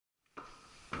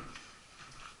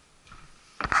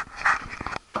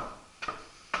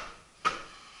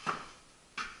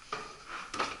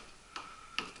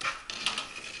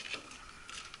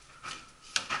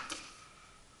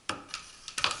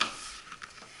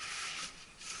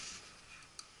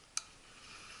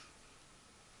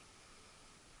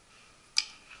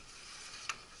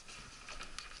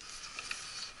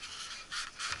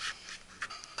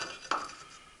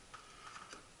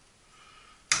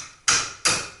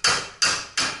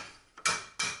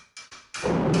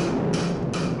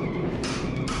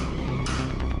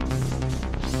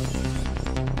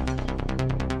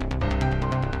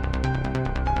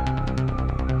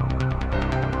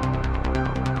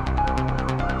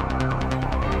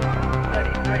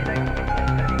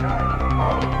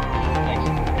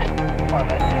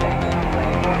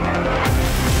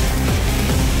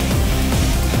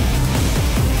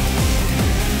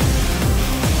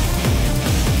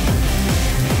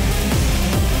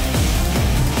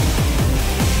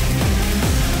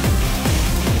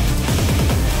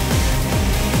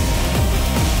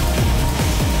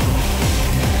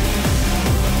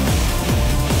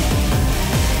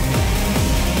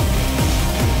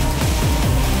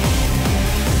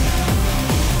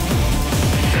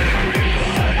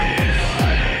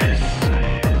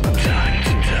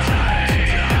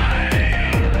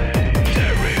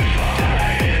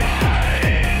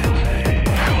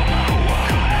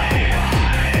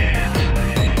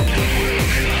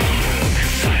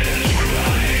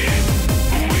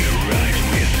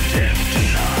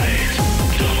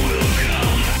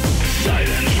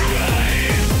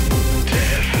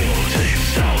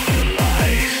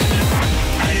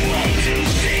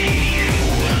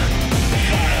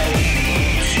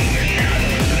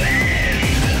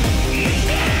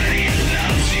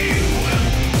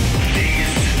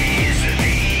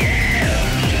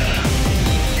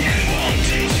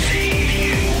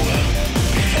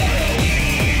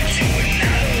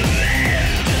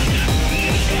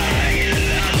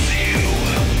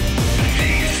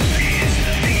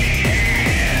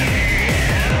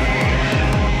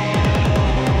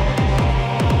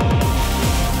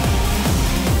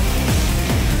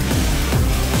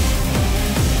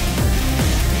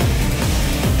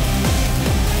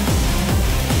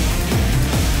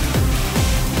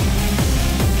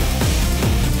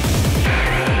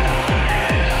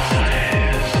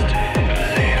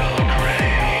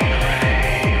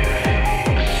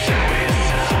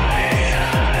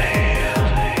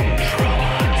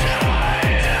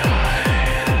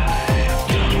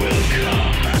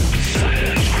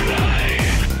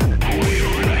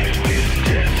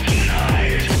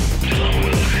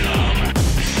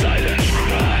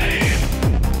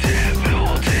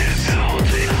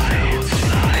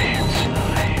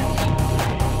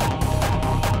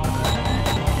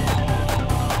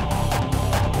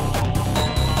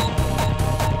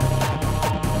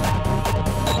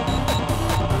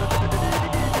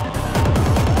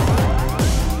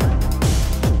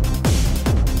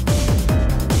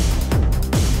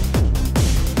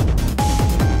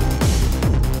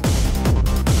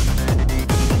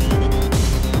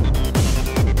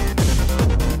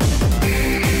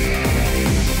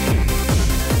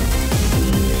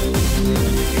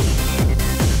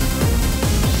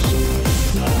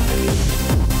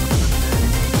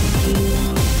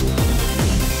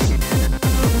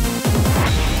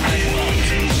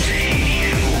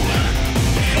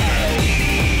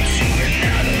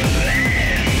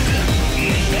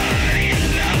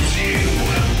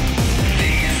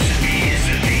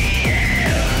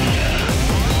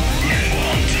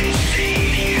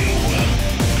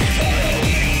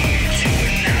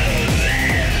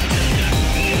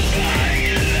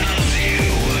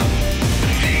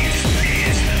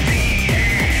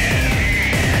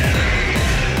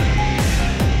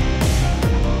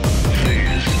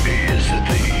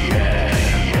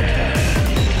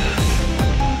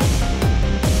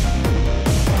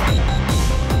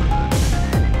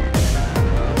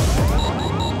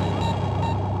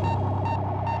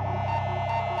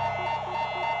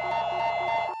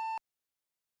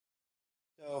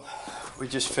We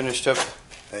just finished up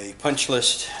a punch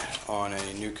list on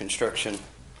a new construction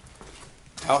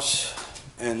house,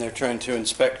 and they're trying to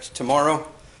inspect tomorrow.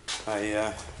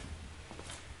 I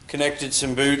connected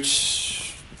some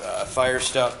boots, fire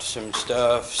stopped some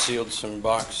stuff, sealed some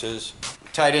boxes,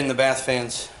 tied in the bath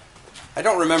fans. I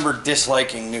don't remember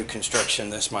disliking new construction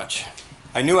this much.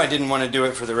 I knew I didn't want to do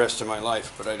it for the rest of my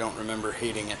life, but I don't remember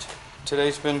hating it.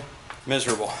 Today's been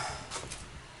miserable.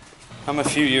 I'm a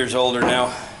few years older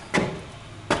now.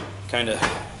 Kind of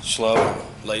slow,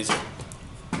 lazy.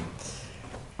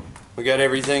 We got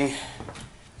everything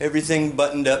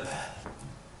buttoned up.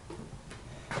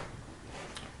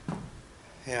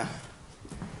 Yeah,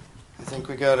 I think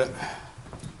we got it.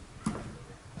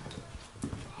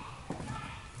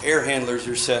 Air handlers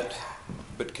are set,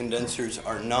 but condensers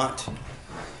are not.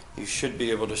 You should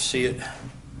be able to see it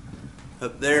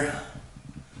up there.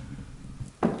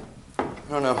 I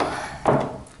don't know.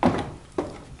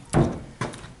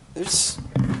 There's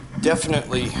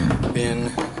definitely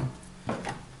been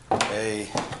a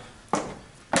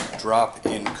drop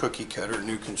in cookie cutter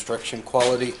new construction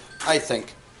quality, I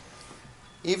think.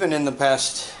 Even in the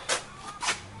past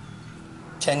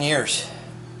 10 years.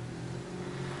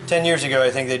 10 years ago, I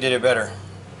think they did it better.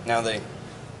 Now they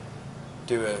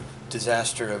do a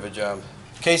disaster of a job.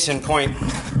 Case in point,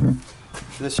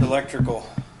 this electrical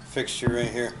fixture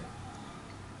right here.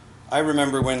 I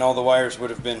remember when all the wires would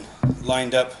have been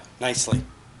lined up nicely.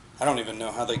 I don't even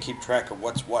know how they keep track of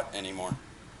what's what anymore.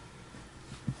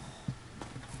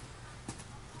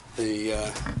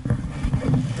 The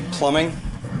plumbing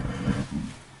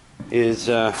is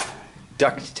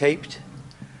duct taped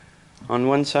on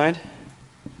one side.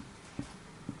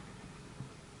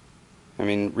 I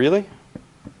mean, really?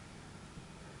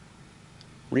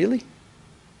 Really?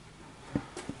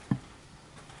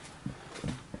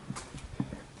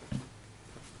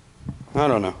 I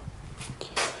don't know.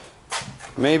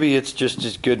 Maybe it's just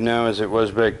as good now as it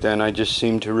was back then. I just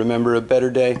seem to remember a better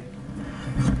day.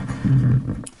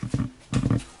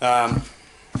 I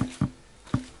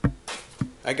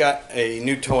got a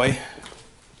new toy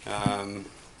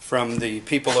from the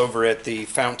people over at the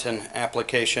Fountain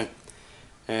application,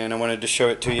 and I wanted to show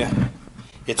it to you.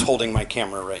 It's holding my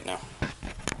camera right now.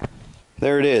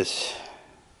 There it is.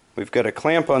 We've got a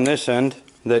clamp on this end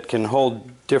that can hold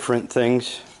different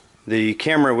things. The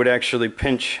camera would actually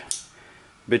pinch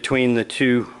between the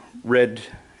two red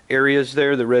areas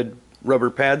there, the red rubber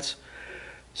pads.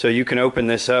 So you can open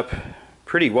this up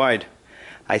pretty wide.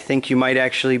 I think you might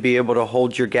actually be able to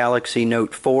hold your Galaxy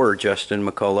Note 4, Justin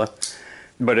McCullough,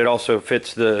 but it also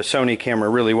fits the Sony camera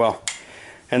really well.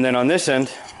 And then on this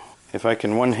end, if I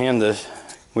can one-hand this,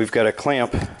 we've got a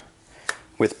clamp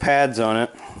with pads on it.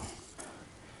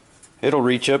 It'll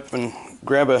reach up and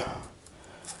grab a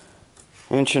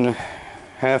 1.5 inch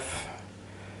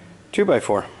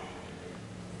 2x4.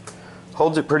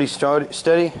 Holds it pretty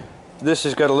steady. This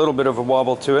has got a little bit of a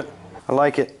wobble to it. I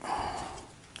like it.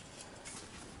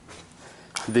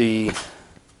 The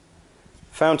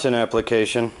Fountain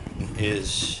application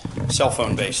is cell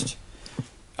phone based.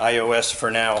 iOS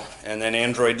for now, and then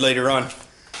Android later on.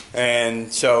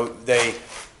 And so they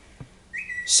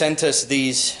sent us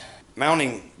these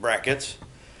mounting brackets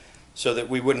so that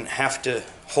we wouldn't have to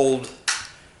hold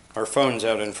our phones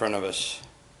out in front of us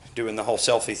doing the whole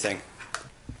selfie thing.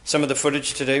 Some of the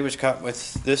footage today was caught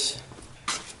with this.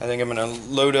 I think I'm going to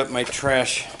load up my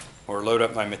trash, or load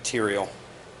up my material,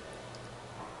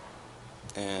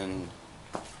 and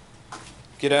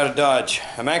get out of Dodge.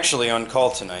 I'm actually on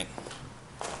call tonight,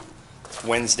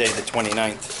 Wednesday the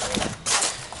 29th.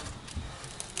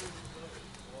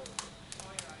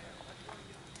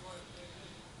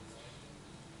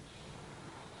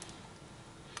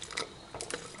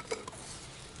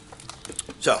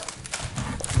 So,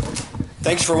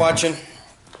 thanks for watching.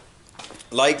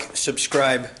 Like,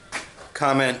 subscribe,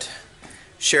 comment,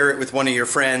 share it with one of your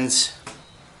friends.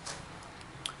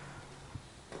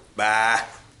 Bye.